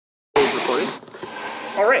recording.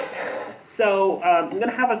 All right, so I'm going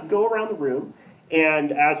to have us go around the room,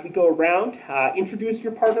 and as we go around, introduce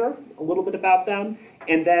your partner, a little bit about them,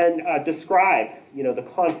 and then describe, the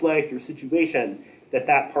conflict or situation that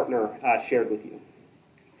that partner shared with you.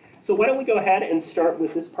 So why don't we go ahead and start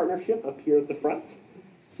with this partnership up here at the front.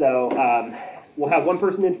 So we'll have one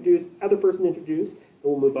person introduce, other person introduce, and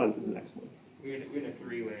we'll move on to the next one. We're in a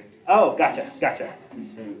three-way. Oh, gotcha.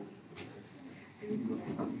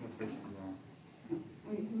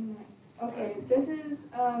 Okay, this is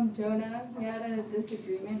Jonah. He had a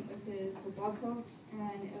disagreement with his football coach,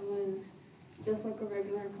 and it was just like a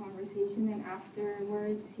regular conversation, and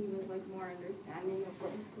afterwards he was like more understanding of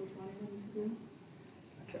what his coach wanted him to do.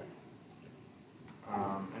 Gotcha.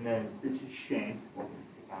 And then this is Shane.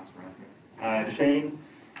 Shane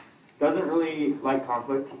doesn't really like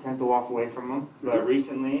conflict. He tends to walk away from them. But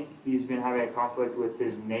recently, he's been having a conflict with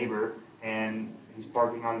his neighbor, and he's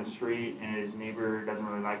parking on the street, and his neighbor doesn't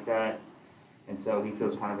really like that, and so he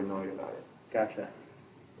feels kind of annoyed about it. Gotcha.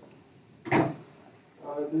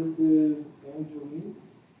 This is Angeline.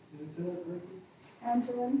 Did I say that correctly?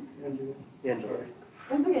 Angeline? Angela.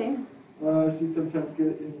 That's okay. She sometimes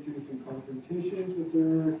gets into some confrontations with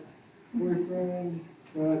her boyfriend,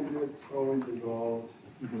 but it's always resolved.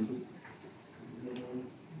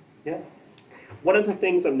 Yeah. One of the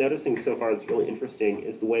things I'm noticing so far that's really interesting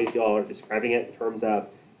is the ways y'all are describing it in terms of,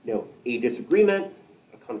 a disagreement,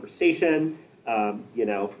 a conversation,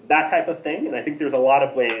 that type of thing. And I think there's a lot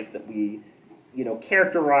of ways that we,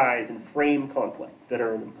 characterize and frame conflict that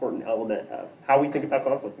are an important element of how we think about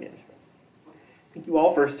conflict management. Thank you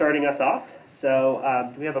all for starting us off. So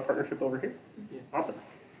do we have a partnership over here? Yeah. Awesome.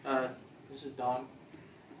 This is Dawn.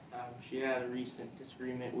 She had a recent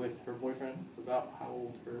disagreement with her boyfriend about how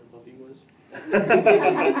old her puppy was.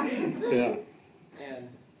 Yeah. And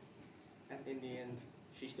in the end,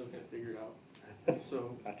 she still couldn't figure it out.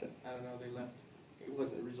 So, Gotcha. I don't know, they left. It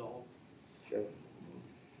wasn't resolved. Sure.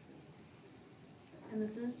 And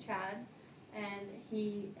this is Chad, and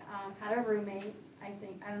he had a roommate. I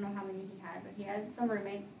don't know how many he had, but he had some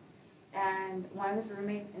roommates, and one of his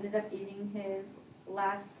roommates ended up eating his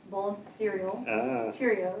last bowl of cereal,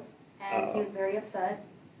 Cheerios, and he was very upset.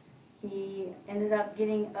 He ended up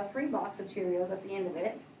getting a free box of Cheerios at the end of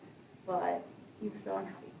it, but he was still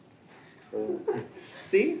unhappy.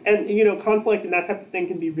 See? And, conflict and that type of thing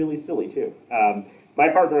can be really silly, too. My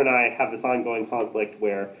partner and I have this ongoing conflict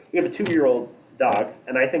where we have a 2-year-old dog,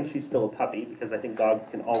 and I think she's still a puppy because I think dogs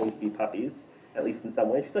can always be puppies, at least in some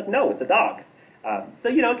way. She's like, no, it's a dog. So,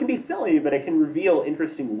 it can be silly, but it can reveal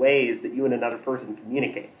interesting ways that you and another person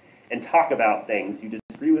communicate and talk about things you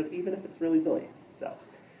disagree with, even if it's really silly. So,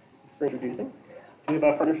 thanks for introducing. Do we have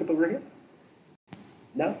a partnership over here?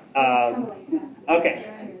 No? Okay.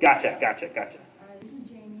 Gotcha. This is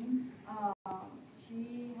Jamie.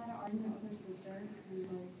 She had an argument with her sister, who's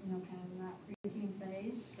like, kind of in that preteen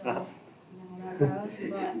phase, so you know how that goes.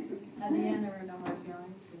 But at the end, there were no hard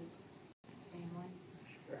feelings because it's family.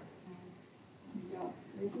 Sure. Yeah,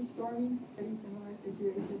 this is Stormy. Pretty similar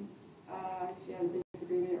situation. She had a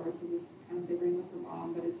disagreement, or she was kind of bickering with her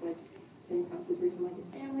mom, but it's like same kind of situation, like it's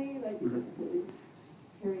family, like it doesn't really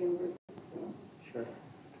carry over. So. Sure.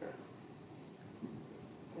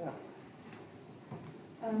 Yeah.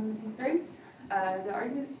 This is Grace. The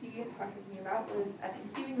argument she talked with me about was at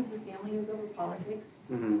Thanksgiving with her family. It was over politics.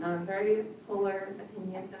 Very polar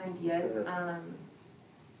opinions and ideas. Sure.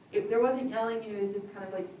 If there wasn't yelling, it was just kind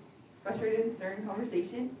of like frustrated and stern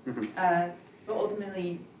conversation. But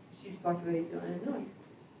ultimately, she just walked away feeling annoyed.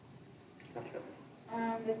 Gotcha.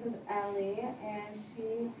 This is Ellie, and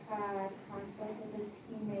she had conflict with a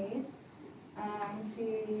teammate. She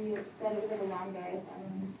said it was like a long day, so I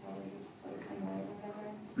don't know, probably just like annoyed or whatever.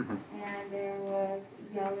 And there was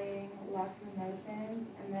yelling, lots of emotions,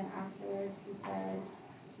 and then afterwards she said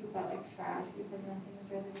she felt like trash because nothing was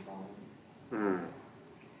really resolved.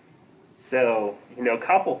 So, a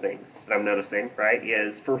couple things that I'm noticing, right,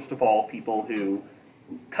 is first of all, people who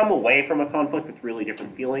come away from a conflict with really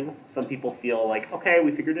different feelings. Some people feel like, okay,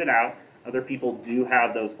 we figured it out. Other people do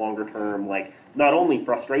have those longer term, like, not only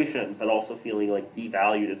frustration, but also feeling like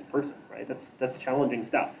devalued as a person, right? That's challenging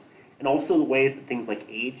stuff. And also the ways that things like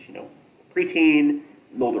age, preteen,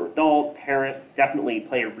 an older adult, parent, definitely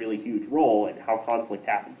play a really huge role in how conflict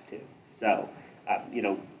happens too. So,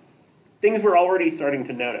 things we're already starting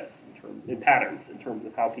to notice in patterns in terms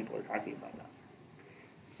of how people are talking about that.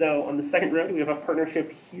 So on the second row, do we have a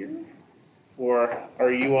partnership here? Or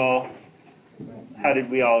are you all, how did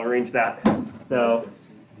we all arrange that? So,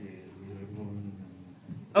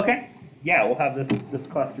 okay, yeah, we'll have this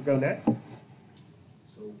cluster go next. So,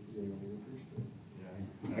 you want to go first?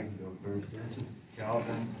 Yeah, I can go first. This is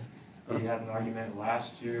Calvin. He had an argument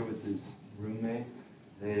last year with his roommate.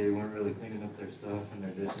 They weren't really cleaning up their stuff and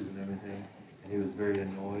their dishes and everything. And he was very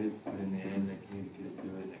annoyed, but in the end, they communicated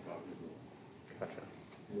through it and it got resolved. Gotcha.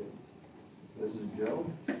 This is Joe,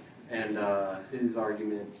 and his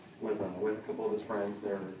argument with a couple of his friends. They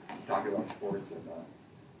were talking about sports and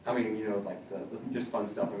I mean, you know, like the just fun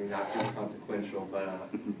stuff. I mean, not super consequential,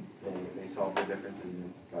 but they solved their differences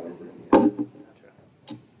and got over it in the end.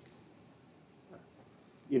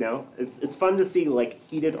 You know, it's fun to see like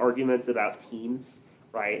heated arguments about teams,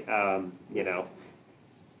 right? You know,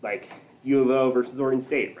 like U of O versus Oregon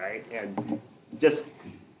State, right? And just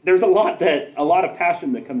there's a lot of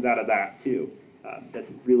passion that comes out of that too.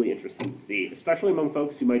 That's really interesting to see, especially among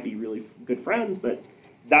folks who might be really good friends, but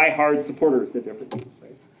die-hard supporters of different teams,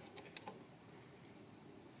 right?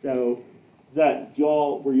 So,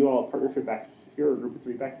 were you all a partnership back here or group of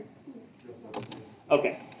three back here?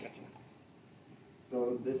 Okay.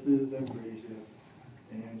 So this is Ambrosia,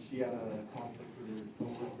 and she had a conflict with her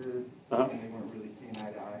coworker, and they weren't really seeing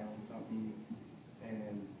eye to eye on something,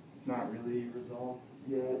 and it's not really resolved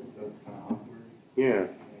yet, so it's kind of awkward. Yeah. And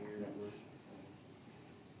weird at work.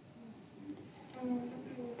 And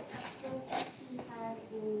he had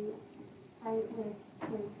a fight with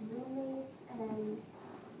his roommate, and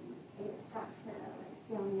it got to like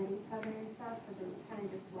yelling at each other and stuff, so they kind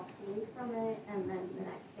of just walked away from it, and then the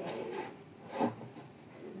next day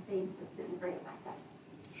they just didn't bring it back up.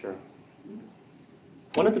 Sure.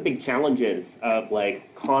 One of the big challenges of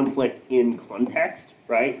like conflict in context,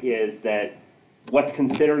 right, is that what's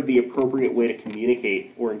considered the appropriate way to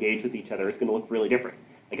communicate or engage with each other is going to look really different.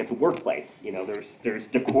 Like at the workplace, you know, there's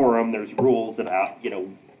decorum, there's rules about, you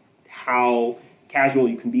know, how casual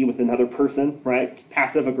you can be with another person, right?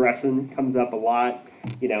 Passive aggression comes up a lot,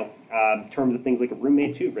 you know, in terms of things like a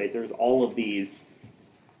roommate too, right? There's all of these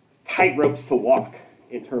tight ropes to walk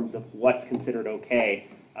in terms of what's considered okay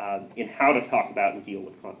in how to talk about and deal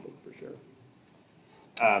with conflict, for sure.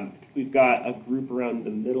 We've got a group around the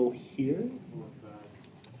middle here.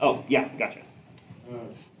 Oh, yeah, gotcha.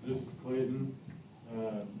 This is Clayton.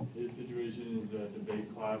 His situation is a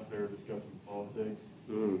debate class. They were discussing politics.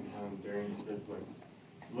 During it's like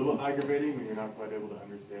a little aggravating when you're not quite able to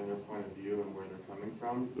understand their point of view and where they're coming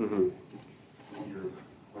from. Your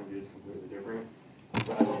point of view is completely different. But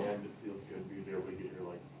at the end, it feels good for you to be able to get your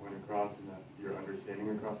like point across and that your understanding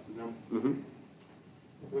across to them.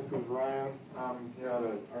 This was Ryan. He had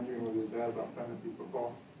an argument with his dad about fantasy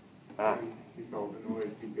football. And he felt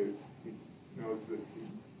annoyed because he knows that he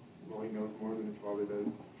knows more than his father does.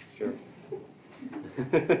 Sure.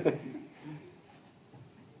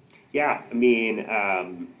 Yeah, I mean,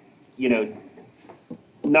 you know,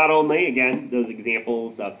 not only, again, those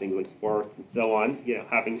examples of things like sports and so on, you know,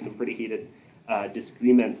 having some pretty heated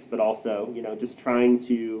disagreements, but also, you know, just trying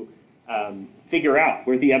to figure out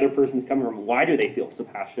where the other person's coming from. Why do they feel so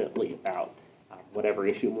passionately about whatever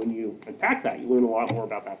issue? And when you unpack that, you learn a lot more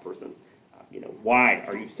about that person. You know, why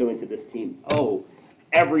are you so into this team? Oh,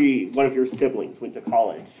 every one of your siblings went to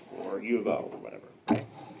college or U of O or whatever, right?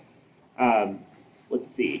 Let's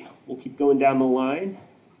see. We'll keep going down the line.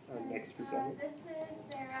 Our next group. This is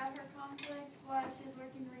Sarah. Her conflict was she was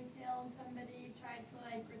working retail and somebody tried to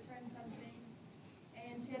like return something,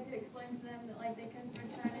 and she had to explain to them that like they couldn't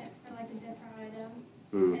return it for like a different item,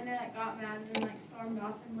 and they like got mad and like stormed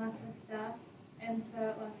off and left the stuff, and so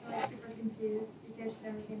it left her like super confused because she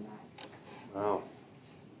never came back. Wow.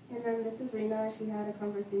 And then this is Rena. She had a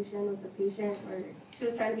conversation with the patient where she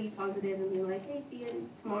was trying to be positive and be like, hey, see you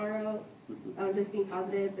tomorrow. Just being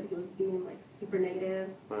positive, but he was being like super negative.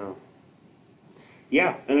 Wow.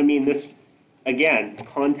 Yeah, and I mean this, again,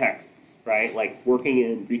 contexts, right? Like working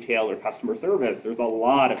in retail or customer service, there's a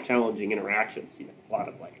lot of challenging interactions. You know, a lot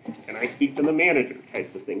of like, can I speak to the manager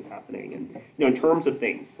types of things happening, and you know, in terms of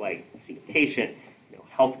things like seeing a patient, you know,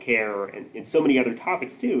 healthcare, and so many other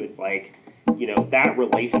topics too. It's like, you know, that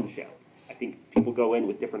relationship. I think people go in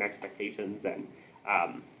with different expectations, and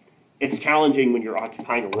it's challenging when you're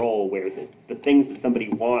occupying a role where the things that somebody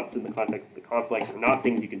wants in the context of the conflict are not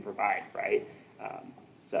things you can provide, right?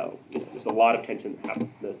 So you know, there's a lot of tension that happens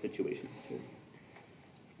in those situations too.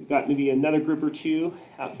 We've got maybe another group or two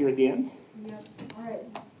out here at the end. Yep. All right,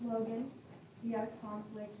 Logan. He had a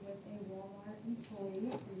conflict with a Walmart employee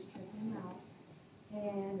who was tripping him out,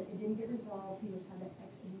 and it didn't get resolved. He was trying to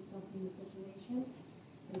exit himself from the situation.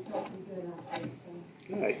 He felt pretty good after it.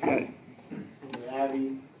 So. Good. And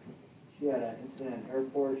Abby, she had an incident in the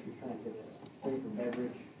airport. She was trying to get a drink or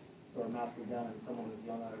beverage, so her mask was down, and someone was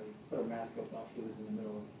yelling at her to put her mask up while she was in the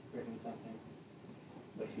middle of drinking something.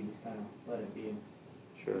 But she just kind of let it be and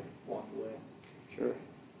sure walked away. Sure.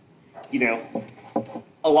 you know,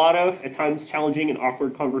 a lot of, at times, challenging and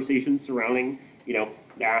awkward conversations surrounding, you know,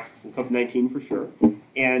 masks and COVID-19 for sure.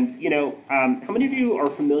 And, you know, how many of you are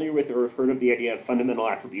familiar with or have heard of the idea of fundamental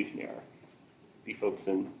attribution error? Be folks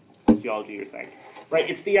in sociology or psych. Right,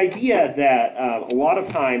 it's the idea that a lot of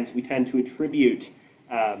times we tend to attribute,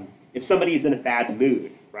 if somebody is in a bad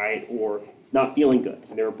mood, right, or is not feeling good,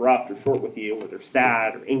 and they're abrupt or short with you, or they're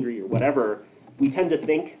sad or angry or whatever, we tend to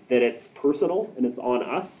think that it's personal and it's on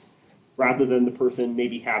us, rather than the person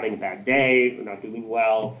maybe having a bad day or not doing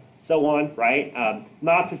well, so on, right?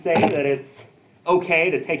 Not to say that it's okay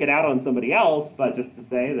to take it out on somebody else, but just to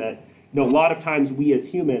say that, you know, a lot of times we as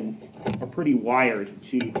humans are pretty wired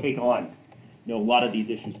to take on, you know, a lot of these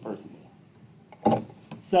issues personally.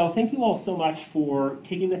 So thank you all so much for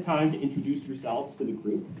taking the time to introduce yourselves to the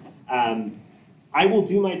group. I will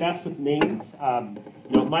do my best with names.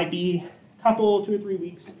 You know, it might be a couple, 2 or 3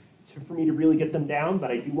 weeks for me to really get them down,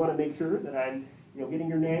 but I do want to make sure that I'm, you know, getting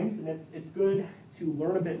your names, and it's good to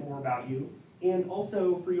learn a bit more about you, and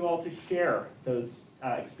also for you all to share those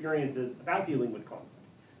experiences about dealing with conflict.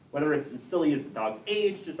 Whether it's as silly as the dog's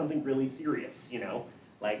age to something really serious, you know,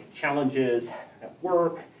 like challenges at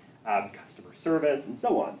work, customer service, and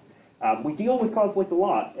so on. We deal with conflict a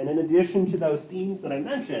lot, and in addition to those themes that I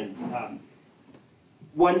mentioned,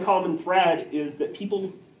 one common thread is that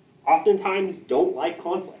people oftentimes don't like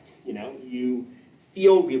conflict. You know, you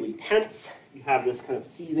feel really tense, you have this kind of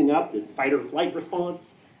seizing up, this fight or flight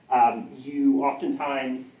response. You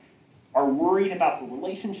oftentimes are worried about the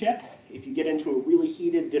relationship if you get into a really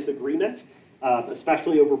heated disagreement,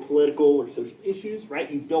 especially over political or social issues,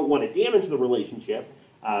 right? You don't want to damage the relationship,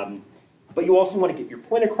 but you also want to get your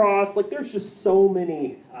point across. Like, there's just so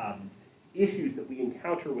many issues that we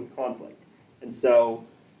encounter with conflict. And so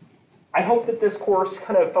I hope that this course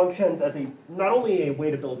kind of functions as not only a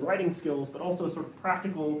way to build writing skills, but also sort of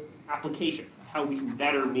practical application of how we can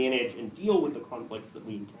better manage and deal with the conflicts that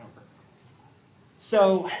we encounter.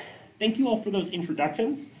 So thank you all for those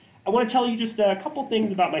introductions. I want to tell you just a couple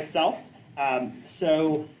things about myself.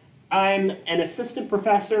 So I'm an assistant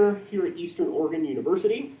professor here at Eastern Oregon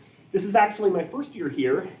University. This is actually my first year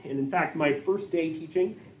here, and in fact my first day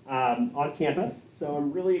teaching on campus, so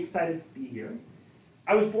I'm really excited to be here.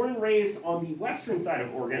 I was born and raised on the western side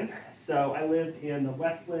of Oregon, so I lived in the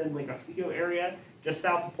Westland, Lake Oswego area, just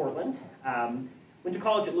south of Portland. Went to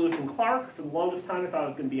college at Lewis and Clark. For the longest time I thought I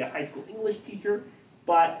was going to be a high school English teacher,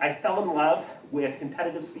 but I fell in love with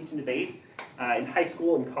competitive speech and debate in high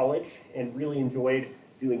school and college, and really enjoyed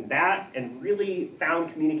doing that, and really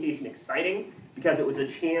found communication exciting because it was a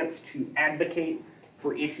chance to advocate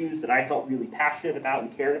for issues that I felt really passionate about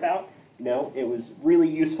and cared about. You know, it was really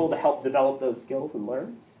useful to help develop those skills and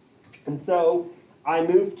learn. And so I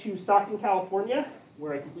moved to Stockton, California,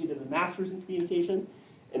 where I completed a master's in communication.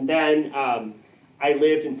 And then I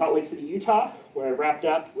lived in Salt Lake City, Utah, where I wrapped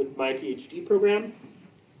up with my PhD program.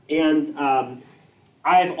 And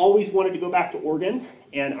I've always wanted to go back to Oregon,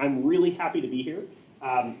 and I'm really happy to be here.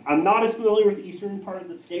 I'm not as familiar with the eastern part of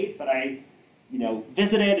the state, but I, you know,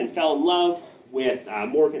 visited and fell in love with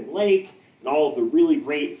Morgan Lake and all of the really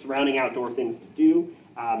great surrounding outdoor things to do.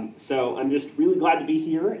 So I'm just really glad to be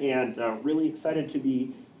here, and really excited to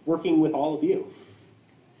be working with all of you.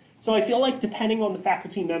 So I feel like, depending on the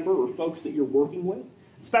faculty member or folks that you're working with,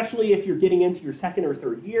 especially if you're getting into your second or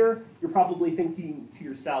third year, you're probably thinking to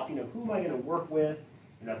yourself, you know, who am I going to work with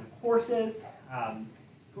in other courses?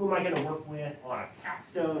 Who am I going to work with on a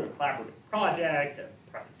capstone, a collaborative project, a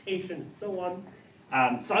presentation, and so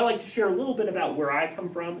on? So I like to share a little bit about where I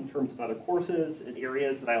come from in terms of other courses and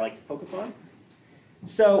areas that I like to focus on.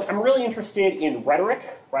 So I'm really interested in rhetoric,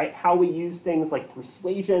 right? How we use things like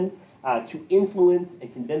persuasion to influence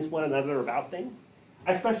and convince one another about things.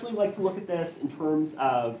 I especially like to look at this in terms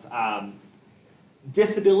of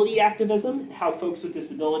disability activism, how folks with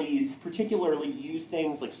disabilities particularly use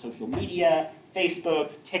things like social media, Facebook,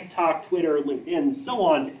 TikTok, Twitter, LinkedIn, and so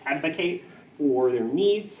on to advocate for their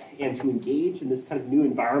needs and to engage in this kind of new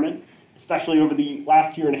environment, especially over the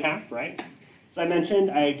last year and a half, right? As I mentioned,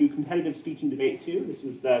 I do competitive speech and debate too. This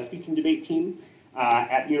was the speech and debate team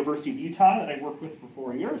at the University of Utah that I worked with for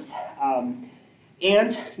 4 years.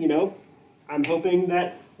 And, you know, I'm hoping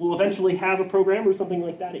that we'll eventually have a program or something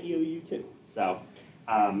like that at EOU too. So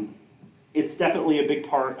it's definitely a big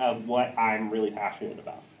part of what I'm really passionate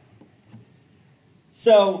about.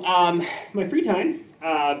 So my free time,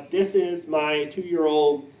 this is my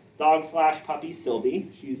 2-year-old dog/puppy,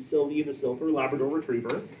 Sylvie. She's Sylvie the Silver Labrador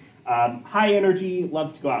Retriever. High energy,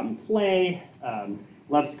 loves to go out and play,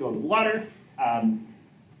 loves to go in the water.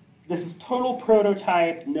 This is total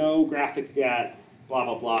prototype, no graphics yet, blah,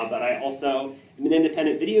 blah, blah, but I also I'm an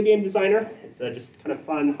independent video game designer. It's just kind of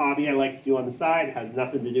fun hobby I like to do on the side. It has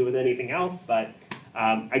nothing to do with anything else, but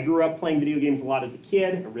I grew up playing video games a lot as a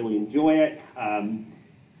kid. I really enjoy it.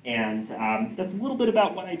 That's a little bit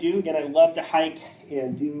about what I do. Again, I love to hike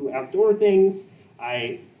and do outdoor things.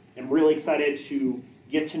 I am really excited to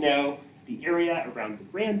get to know the area around the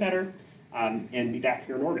Grand better and be back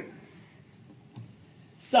here in Oregon.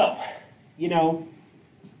 So, you know,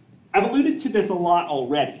 I've alluded to this a lot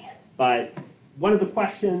already, but one of the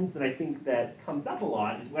questions that I think that comes up a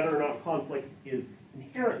lot is whether or not conflict is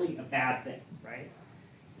inherently a bad thing, right?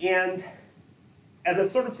 And as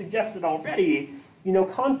I've sort of suggested already, you know,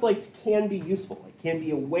 conflict can be useful. It can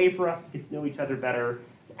be a way for us to get to know each other better,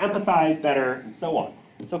 to empathize better, and so on.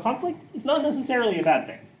 So conflict is not necessarily a bad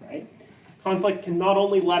thing, right? Conflict can not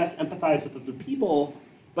only let us empathize with other people,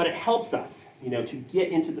 but it helps us, you know, to get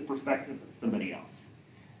into the perspective of somebody else.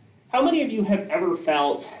 How many of you have ever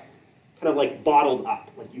felt kind of like bottled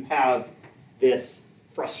up? Like you have this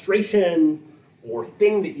frustration or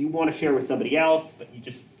thing that you want to share with somebody else, but you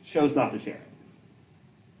just chose not to share it.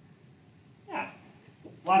 Yeah,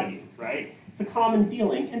 a lot of you, right? It's a common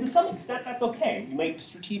feeling, and to some extent that's okay. We make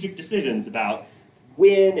strategic decisions about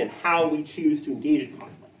when and how we choose to engage in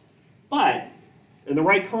conflict. But in the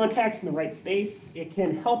right context, in the right space, it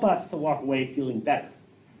can help us to walk away feeling better.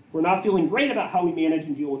 If we're not feeling great about how we manage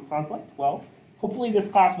and deal with conflict, well, hopefully this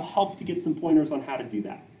class will help to get some pointers on how to do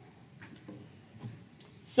that.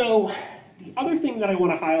 So the other thing that I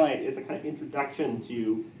want to highlight as a kind of introduction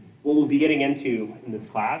to what we'll be getting into in this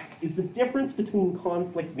class is the difference between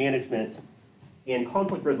conflict management and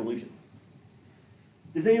conflict resolution.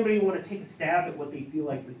 Does anybody want to take a stab at what they feel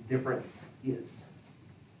like this difference is?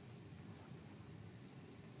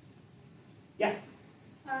 Yeah?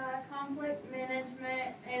 Conflict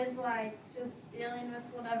management is like just dealing with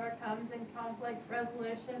whatever comes, and conflict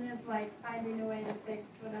resolution is like finding a way to fix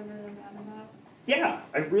whatever they're mad about. Yeah,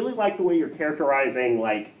 I really like the way you're characterizing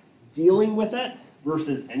like dealing with it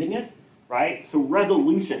versus ending it, right? So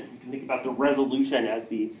resolution, you can think about the resolution as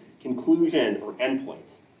the conclusion or endpoint.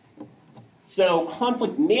 So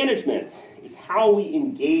conflict management is how we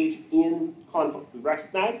engage in conflict. We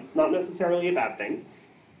recognize it's not necessarily a bad thing.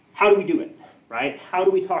 How do we do it, right? How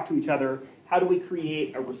do we talk to each other? How do we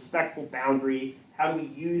create a respectful boundary? How do we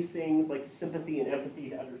use things like sympathy and empathy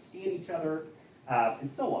to understand each other,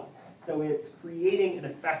 and so on. So it's creating an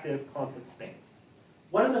effective conflict space.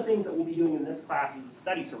 One of the things that we'll be doing in this class is a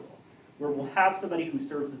study circle, where we'll have somebody who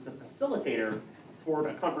serves as a facilitator for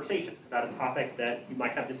a conversation about a topic that you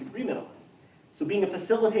might have disagreement on. So being a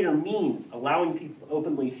facilitator means allowing people to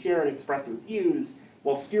openly share and express their views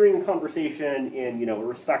while steering the conversation in, you know, a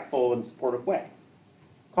respectful and supportive way.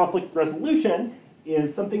 Conflict resolution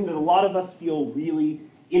is something that a lot of us feel really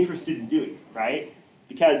interested in doing, right?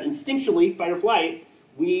 Because instinctually, fight or flight,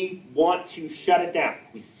 we want to shut it down.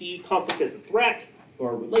 We see conflict as a threat to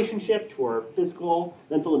our relationship, to our physical,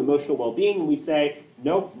 mental, and emotional well-being, and we say,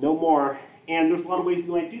 nope, no more. And there's a lot of ways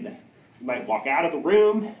we might do that. We might walk out of the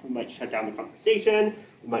room, we might shut down the conversation,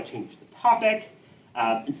 we might change the topic,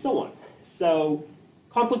 and so on. So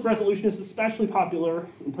conflict resolution is especially popular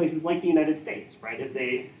in places like the United States, right? It's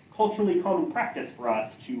a culturally common practice for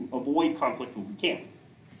us to avoid conflict when we can.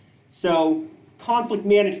 So conflict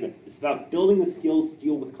management is about building the skills to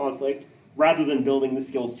deal with conflict rather than building the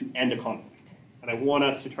skills to end a conflict. And I want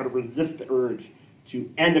us to try to resist the urge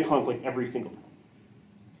to end a conflict every single time.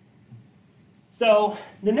 So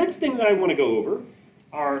the next thing that I want to go over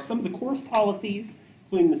are some of the course policies,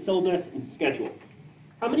 including the syllabus and schedule.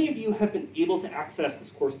 How many of you have been able to access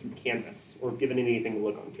this course through Canvas or have given anything a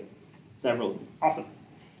look on Canvas? Several of you. Awesome.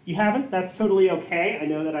 If you haven't, that's totally okay. I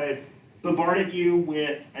know that I've bombarded you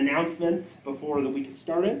with announcements before the week has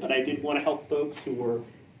started, but I did want to help folks who were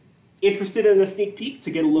interested in a sneak peek to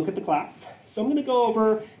get a look at the class. So I'm going to go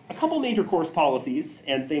over a couple major course policies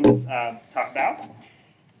and things to talk about,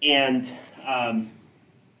 and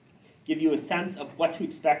give you a sense of what to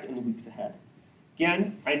expect in the weeks ahead.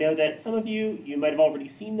 Again, I know that some of you might have already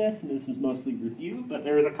seen this, and this is mostly review, but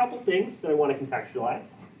there's a couple things that I want to contextualize.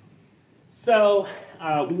 So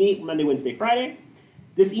we meet Monday, Wednesday, Friday.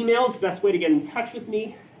 This email is the best way to get in touch with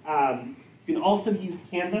me. You can also use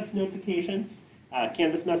Canvas notifications,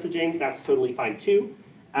 Canvas messaging, that's totally fine too.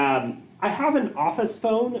 I have an office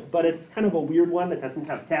phone, but it's kind of a weird one that doesn't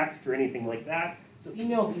have text or anything like that. So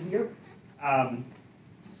email is easier.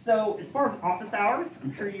 So as far as office hours,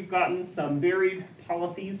 I'm sure you've gotten some varied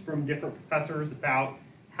policies from different professors about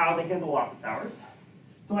how they handle office hours.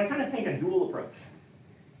 So I kind of take a dual approach.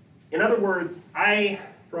 In other words,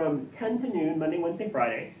 from 10 to noon, Monday, Wednesday,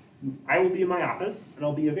 Friday, I will be in my office, and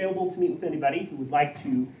I'll be available to meet with anybody who would like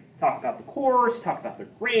to talk about the course, talk about their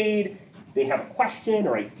grade. If they have a question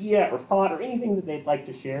or idea or thought or anything that they'd like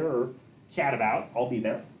to share or chat about, I'll be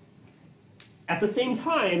there. At the same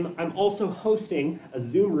time, I'm also hosting a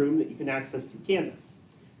Zoom room that you can access through Canvas.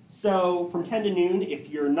 So from 10 to noon, if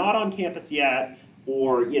you're not on campus yet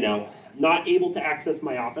or not able to access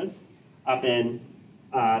my office up in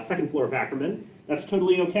second floor of Ackerman, that's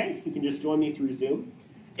totally okay. You can just join me through Zoom.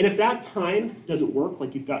 And if that time doesn't work,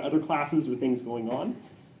 like you've got other classes or things going on,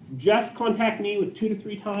 just contact me with 2 to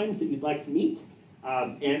 3 times that you'd like to meet,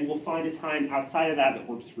 and we'll find a time outside of that that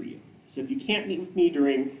works for you. So if you can't meet with me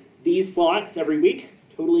during these slots every week,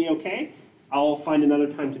 totally okay. I'll find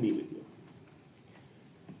another time to meet with you.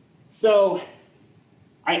 So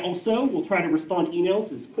I also will try to respond to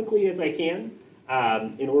emails as quickly as I can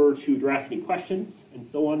in order to address any questions and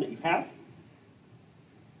so on that you have.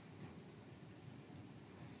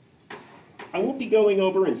 I won't be going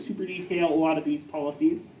over in super detail a lot of these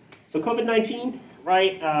policies. So COVID-19,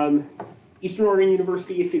 right? Eastern Oregon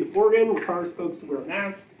University, State of Oregon requires folks to wear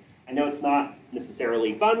masks. I know it's not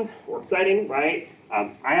necessarily fun or exciting, right?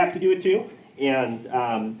 I have to do it too. And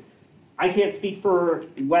I can't speak for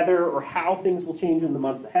whether or how things will change in the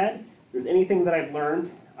months ahead. If there's anything that I've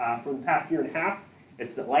learned from the past year and a half,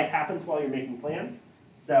 it's that life happens while you're making plans.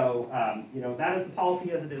 So, that is the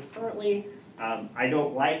policy as it is currently. I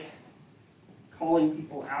don't like calling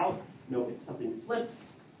people out. If something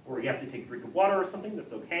slips or you have to take a drink of water or something,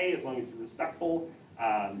 that's okay as long as you're respectful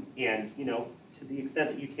and, to the extent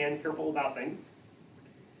that you can, careful about things.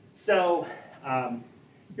 So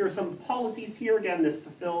here are some policies here. Again, this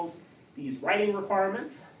fulfills these writing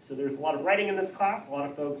requirements. So there's a lot of writing in this class. A lot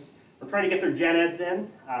of folks are trying to get their gen eds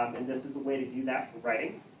in, and this is a way to do that for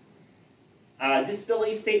writing.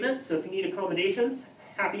 Disability statements. So if you need accommodations,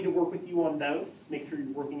 happy to work with you on those. Just make sure you're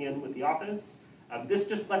working in with the office. This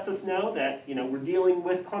just lets us know that we're dealing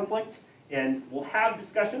with conflict, and we'll have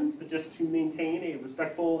discussions, but just to maintain a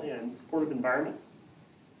respectful and supportive environment.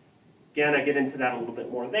 Again, I get into that a little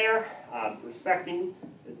bit more there, respecting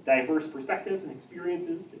the diverse perspectives and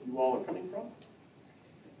experiences that you all are coming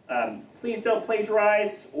from. Please don't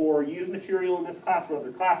plagiarize or use material in this class or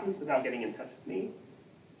other classes without getting in touch with me.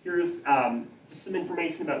 Here's just some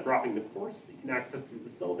information about dropping the course that you can access through the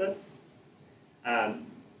syllabus.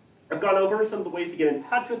 I've gone over some of the ways to get in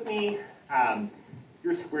touch with me.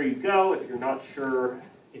 Here's where you go if you're not sure,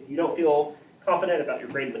 if you don't feel confident about your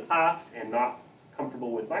grade in the class and not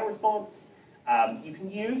comfortable with my response. You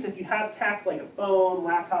can use, if you have tech like a phone,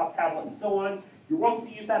 laptop, tablet, and so on, you're welcome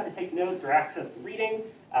to use that to take notes or access the reading,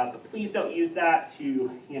 but please don't use that to,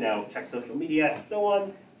 check social media and so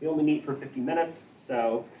on. We only meet for 50 minutes,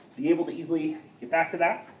 so be able to easily get back to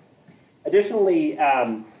that. Additionally,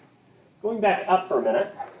 going back up for a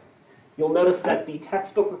minute, you'll notice that the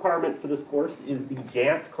textbook requirement for this course is the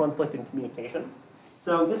JANT, Conflict and Communication.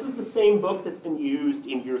 So this is the same book that's been used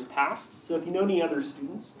in years past. So if you know any other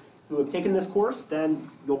students who have taken this course, then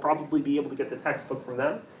you'll probably be able to get the textbook from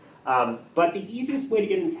them. But the easiest way to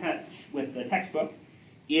get in touch with the textbook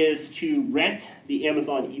is to rent the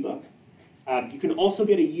Amazon ebook. You can also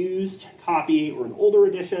get a used copy or an older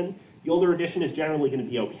edition. The older edition is generally going to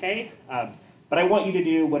be okay. But I want you to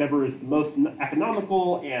do whatever is the most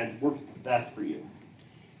economical and works the best for you.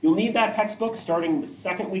 You'll need that textbook starting the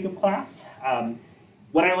second week of class.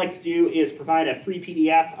 What I like to do is provide a free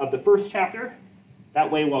PDF of the first chapter.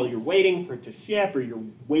 That way, while you're waiting for it to ship or you're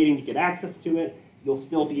waiting to get access to it, you'll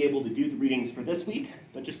still be able to do the readings for this week.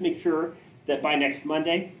 But just make sure that by next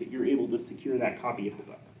Monday that you're able to secure that copy of the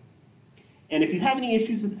book. And if you have any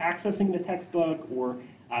issues with accessing the textbook or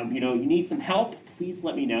you need some help, please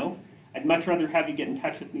let me know. I'd much rather have you get in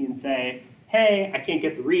touch with me and say, hey, I can't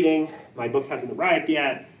get the reading, my book hasn't arrived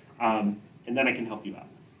yet, and then I can help you out.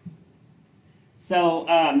 So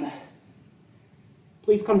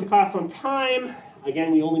please come to class on time.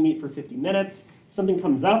 Again, we only meet for 50 minutes. If something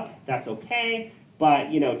comes up, that's okay,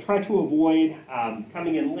 but try to avoid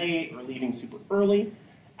coming in late or leaving super early.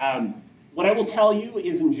 What I will tell you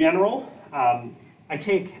is, in general, I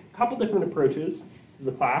take a couple different approaches to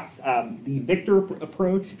the class, the victor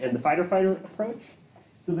approach and the fighter-fighter approach.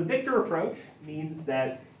 So the victor approach means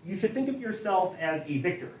that you should think of yourself as a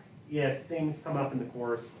victor if things come up in the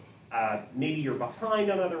course. Maybe you're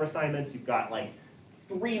behind on other assignments, you've got like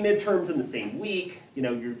 3 midterms in the same week,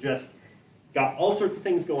 you're just got all sorts of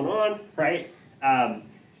things going on, right?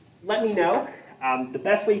 Let me know. The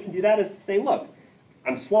best way you can do that is to say, look,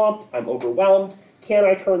 I'm swamped, I'm overwhelmed, can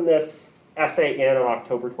I turn this essay in on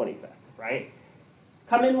October 25th, right?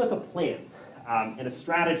 Come in with a plan and a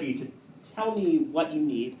strategy to tell me what you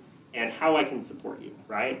need and how I can support you,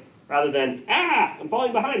 right? Rather than, I'm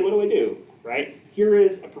falling behind, what do I do, right? here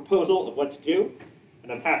is a proposal of what to do,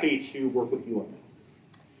 and I'm happy to work with you on that.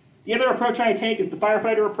 The other approach I take is the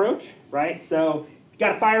firefighter approach, right? So if you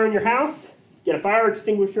got a fire in your house, you get a fire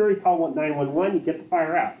extinguisher, you call 911, you get the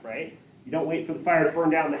fire out, right? You don't wait for the fire to burn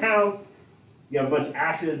down the house, you have a bunch of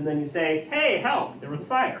ashes, and then you say, hey, help, there was a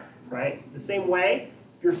fire, right? The same way,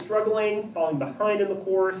 if you're struggling, falling behind in the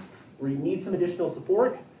course, or you need some additional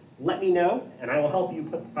support, let me know, and I will help you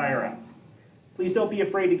put the fire out. Please don't be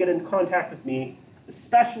afraid to get in contact with me,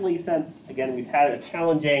 especially since, again, we've had a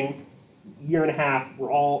challenging year and a half.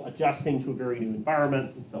 We're all adjusting to a very new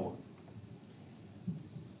environment and so on.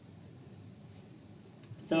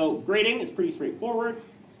 So grading is pretty straightforward.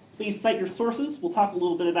 Please cite your sources. We'll talk a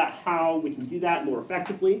little bit about how we can do that more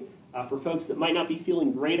effectively for folks that might not be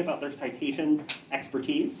feeling great about their citation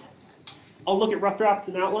expertise. I'll look at rough drafts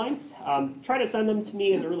and outlines. Try to send them to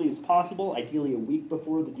me as early as possible, ideally a week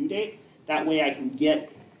before the due date. That way I can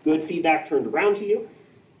get good feedback turned around to you.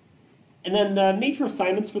 And then the major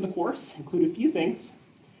assignments for the course include a few things.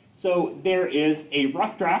 So there is a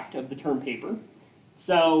rough draft of the term paper.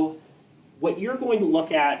 So what you're going to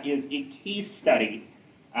look at is a case study,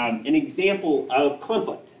 an example of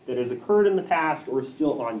conflict that has occurred in the past or is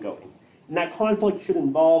still ongoing. And that conflict should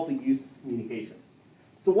involve the use of communication.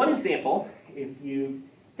 So one example, if you've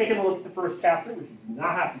taken a look at the first chapter, which you do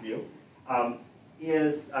not have to do,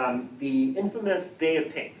 is the infamous Bay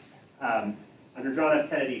of Pigs under John F.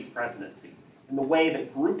 Kennedy's presidency, and the way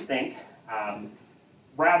that groupthink,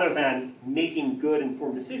 rather than making good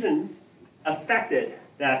informed decisions, affected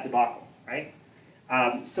that debacle, right?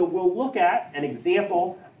 So we'll look at an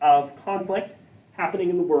example of conflict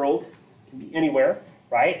happening in the world, it can be anywhere,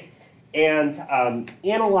 right? And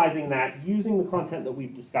analyzing that using the content that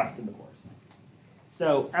we've discussed in the course.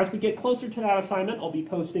 So as we get closer to that assignment, I'll be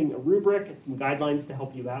posting a rubric and some guidelines to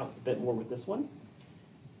help you out a bit more with this one.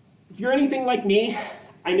 If you're anything like me,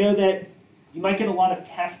 I know that you might get a lot of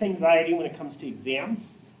test anxiety when it comes to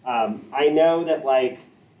exams. I know that like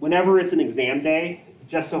whenever it's an exam day, it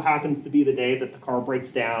just so happens to be the day that the car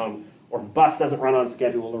breaks down or the bus doesn't run on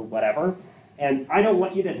schedule or whatever. And I don't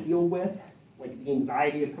want you to deal with like the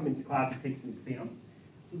anxiety of coming to class and taking an exam.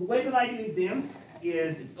 So the way that I do exams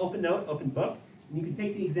is it's open note, open book, and you can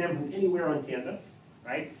take the exam from anywhere on Canvas,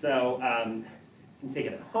 right? So you can take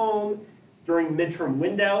it at home. During the midterm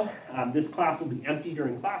window, this class will be empty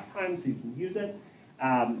during class time, so you can use it.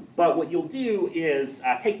 But what you'll do is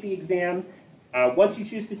take the exam. Once you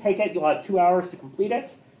choose to take it, you'll have 2 hours to complete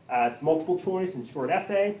it. It's multiple choice and short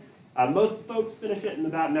essay. Most folks finish it in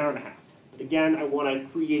about an hour and a half. But again, I want to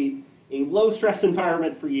create a low-stress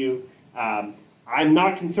environment for you. I'm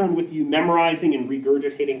not concerned with you memorizing and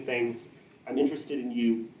regurgitating things. I'm interested in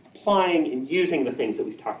you applying and using the things that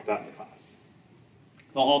we've talked about in the class.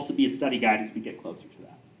 There'll also be a study guide as we get closer to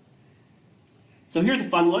that. So here's a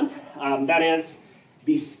fun one. That is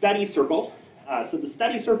the study circle. So the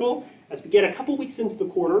study circle, as we get a couple weeks into the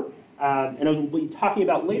quarter, and as we'll be talking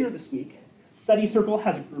about later this week, study circle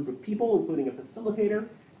has a group of people, including a facilitator.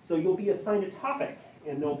 So you'll be assigned a topic,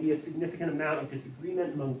 and there'll be a significant amount of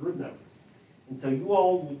disagreement among group members. And so you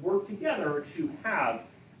all will work together to have,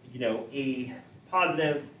 a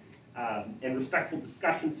positive and respectful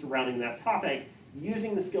discussion surrounding that topic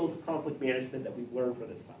using the skills of conflict management that we've learned for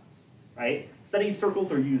this class, right? Study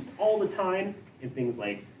circles are used all the time in things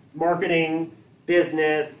like marketing,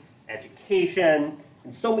 business, education,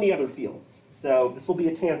 and so many other fields. So this will be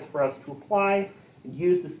a chance for us to apply and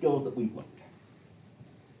use the skills that we've learned.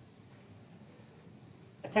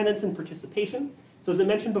 Attendance and participation. So as I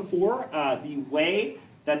mentioned before, the way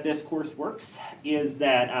that this course works is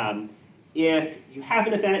that if you have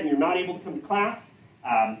an event and you're not able to come to class,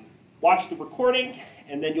 watch the recording,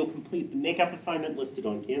 and then you'll complete the makeup assignment listed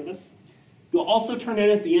on Canvas. You'll also turn in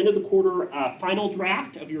at the end of the quarter a final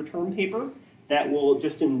draft of your term paper that will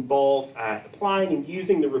just involve applying and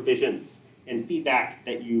using the revisions and feedback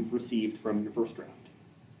that you've received from your first draft.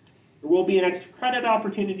 There will be an extra credit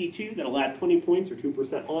opportunity too that'll add 20 points or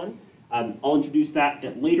 2% on. I'll introduce that a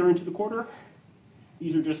bit later into the quarter.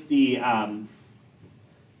 These are just the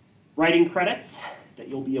writing credits that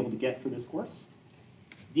you'll be able to get for this course.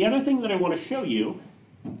 The other thing that I want to show you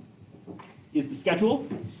is the schedule.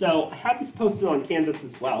 So I have this posted on Canvas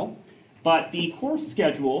as well, but the course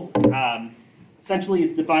schedule essentially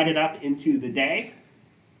is divided up into the day,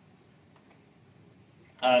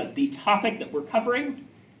 the topic that we're covering,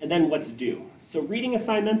 and then what's due. So reading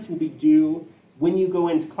assignments will be due when you go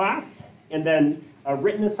into class, and then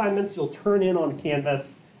written assignments you'll turn in on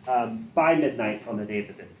Canvas by midnight on the day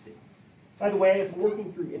that it's due. By the way, as we're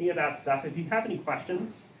working through any of that stuff, if you have any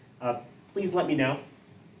questions, please let me know.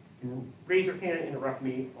 Raise your hand, interrupt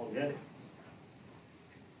me, all good.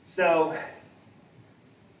 So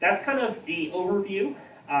that's kind of the overview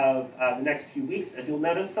of the next few weeks. As you'll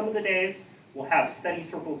notice, some of the days we'll have study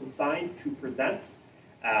circles assigned to present.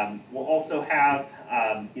 We'll also have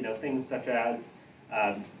things such as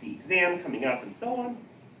the exam coming up and so on.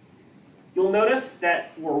 You'll notice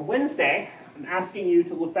that for Wednesday, I'm asking you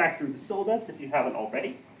to look back through the syllabus if you haven't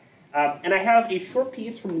already. And I have a short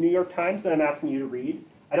piece from the New York Times that I'm asking you to read.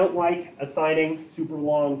 I don't like assigning super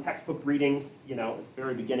long textbook readings, at the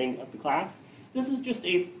very beginning of the class. This is just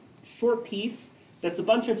a short piece that's a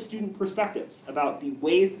bunch of student perspectives about the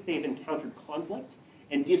ways that they've encountered conflict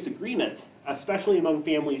and disagreement, especially among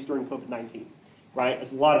families during COVID-19, right?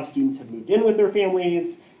 As a lot of students have moved in with their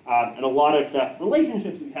families, and a lot of the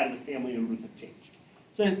relationships we've had with family members have changed.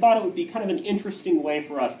 So I thought it would be kind of an interesting way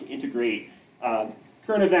for us to integrate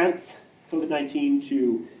current events, COVID-19,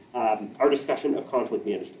 to our discussion of conflict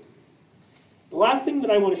management. The last thing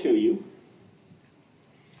that I want to show you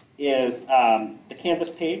is the Canvas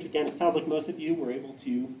page. Again, it sounds like most of you were able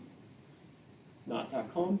to,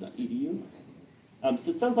 not.com.edu.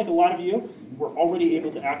 So it sounds like a lot of you were already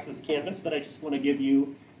able to access Canvas, but I just want to give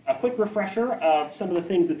you a quick refresher of some of the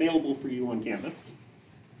things available for you on Canvas.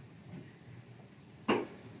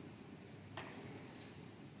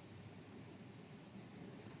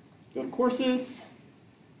 Go to Courses,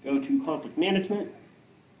 go to Conflict Management,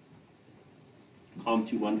 COM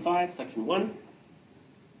 215, Section 1.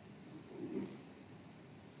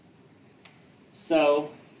 So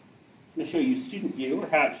I'm going to show you Student View, or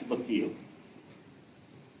how it should look to you.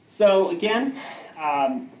 So again,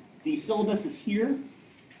 the syllabus is here,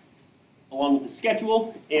 along with the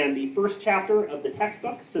schedule and the first chapter of the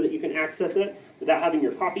textbook so that you can access it without having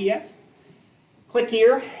your copy yet. Click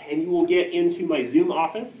here and you will get into my Zoom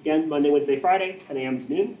office, again, Monday, Wednesday, Friday, 10 a.m.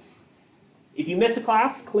 to noon. If you miss a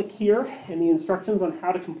class, click here and the instructions on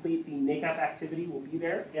how to complete the makeup activity will be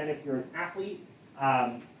there. Again, if you're an athlete,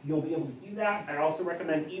 you'll be able to do that. I also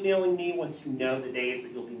recommend emailing me once you know the days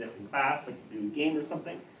that you'll be missing class, like to do a game or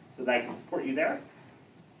something, so that I can support you there.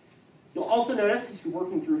 You'll also notice as you're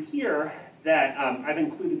working through here that I've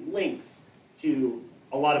included links to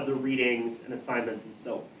a lot of the readings and assignments and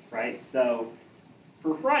so on, right? So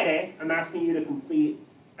for Friday, I'm asking you to complete,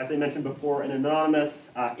 as I mentioned before, an anonymous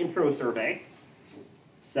intro survey.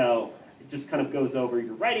 So it just kind of goes over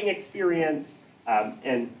your writing experience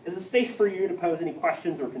and is a space for you to pose any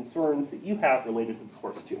questions or concerns that you have related to the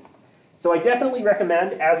course too. So I definitely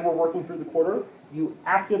recommend, as we're working through the quarter, you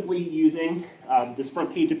actively using this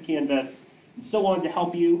front page of Canvas and so on to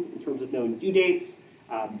help you in terms of knowing due dates,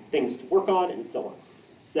 things to work on, and so on.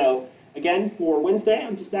 So again, for Wednesday,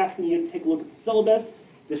 I'm just asking you to take a look at the syllabus,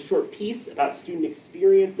 this short piece about student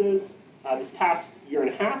experiences this past year and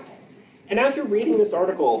a half. And as you're reading this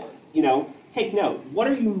article, take note. What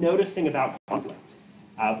are you noticing about conflict?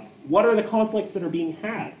 What are the conflicts that are being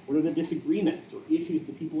had? What are the disagreements or issues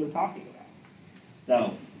that people are talking about?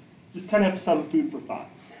 So just kind of some food for thought.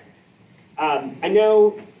 I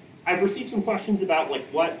know I've received some questions about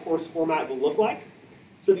what course format will look like.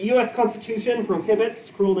 So the U.S. Constitution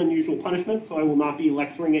prohibits cruel and unusual punishment, so I will not be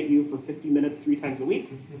lecturing at you for 50 minutes 3 times a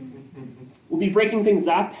week. We'll be breaking things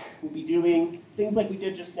up. We'll be doing things like we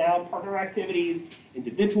did just now, partner activities,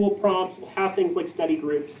 individual prompts. We'll have things like study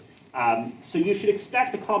groups. So you should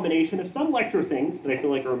expect a combination of some lecture things that I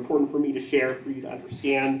feel like are important for me to share for you to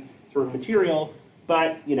understand sort of material.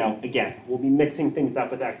 But, again, we'll be mixing things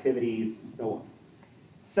up with activities and so on.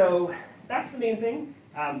 So that's the main thing.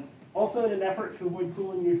 Also, in an effort to avoid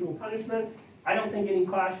cruel and unusual punishment, I don't think any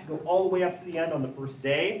class should go all the way up to the end on the first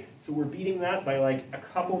day. So we're beating that by a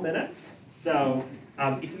couple minutes. So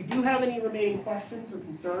if you do have any remaining questions or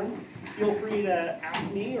concerns, feel free to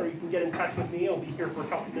ask me, or you can get in touch with me. I'll be here for a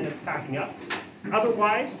couple minutes packing up.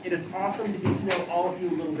 Otherwise, it is awesome to get to know all of you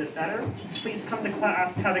a little bit better. Please come to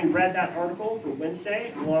class having read that article for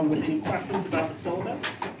Wednesday, along with any questions about the syllabus.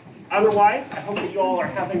 Otherwise, I hope that you all are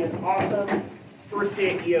having an awesome first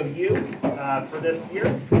day at EOU for this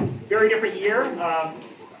year. Very different year.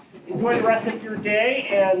 Enjoy the rest of your day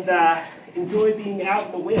and enjoy being out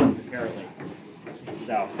in the wind, apparently.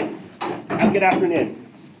 So, have a good afternoon.